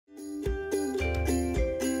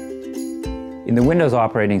In the Windows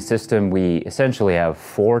operating system, we essentially have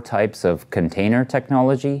 4 types of container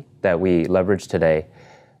technology that we leverage today.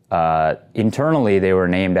 Internally, they were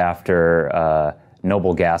named after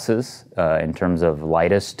noble gases in terms of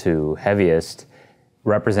lightest to heaviest,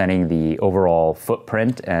 representing the overall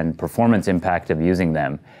footprint and performance impact of using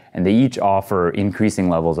them. And they each offer increasing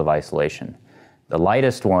levels of isolation. The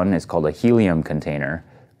lightest one is called a helium container,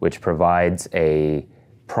 which provides a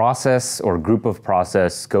process or group of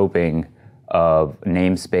process scoping of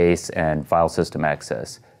namespace and file system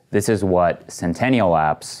access. This is what Centennial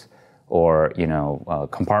apps or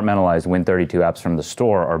compartmentalized Win32 apps from the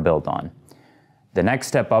store are built on. The next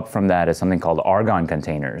step up from that is something called Argon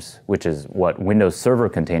containers, which is what Windows Server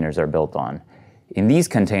containers are built on. In these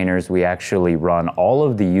containers, we actually run all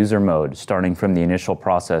of the user mode, starting from the initial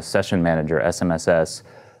process, Session Manager, SMSS,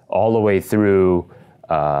 all the way through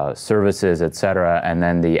services, etc., and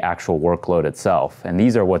then the actual workload itself. And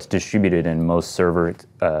these are what's distributed in most server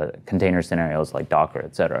container scenarios like Docker,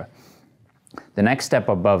 etc. The next step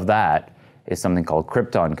above that is something called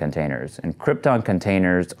Krypton containers. And Krypton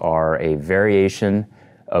containers are a variation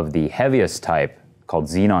of the heaviest type called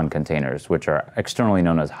Xenon containers, which are externally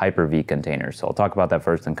known as Hyper-V containers. So I'll talk about that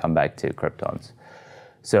first and come back to Kryptons.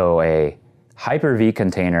 So a Hyper-V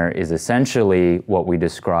container is essentially what we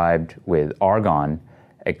described with Argon,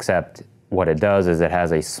 except what it does is it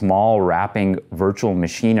has a small wrapping virtual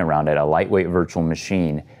machine around it, a lightweight virtual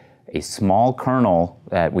machine, a small kernel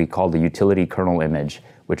that we call the utility kernel image,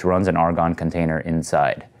 which runs an Argon container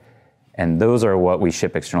inside. And those are what we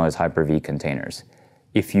ship externally as Hyper-V containers.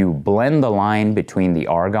 If you blend the line between the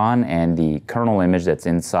Argon and the kernel image that's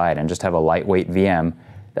inside and just have a lightweight VM,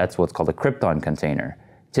 that's what's called a Krypton container.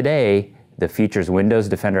 Today, the features Windows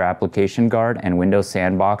Defender Application Guard and Windows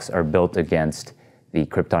Sandbox are built against the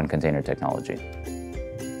Krypton container technology.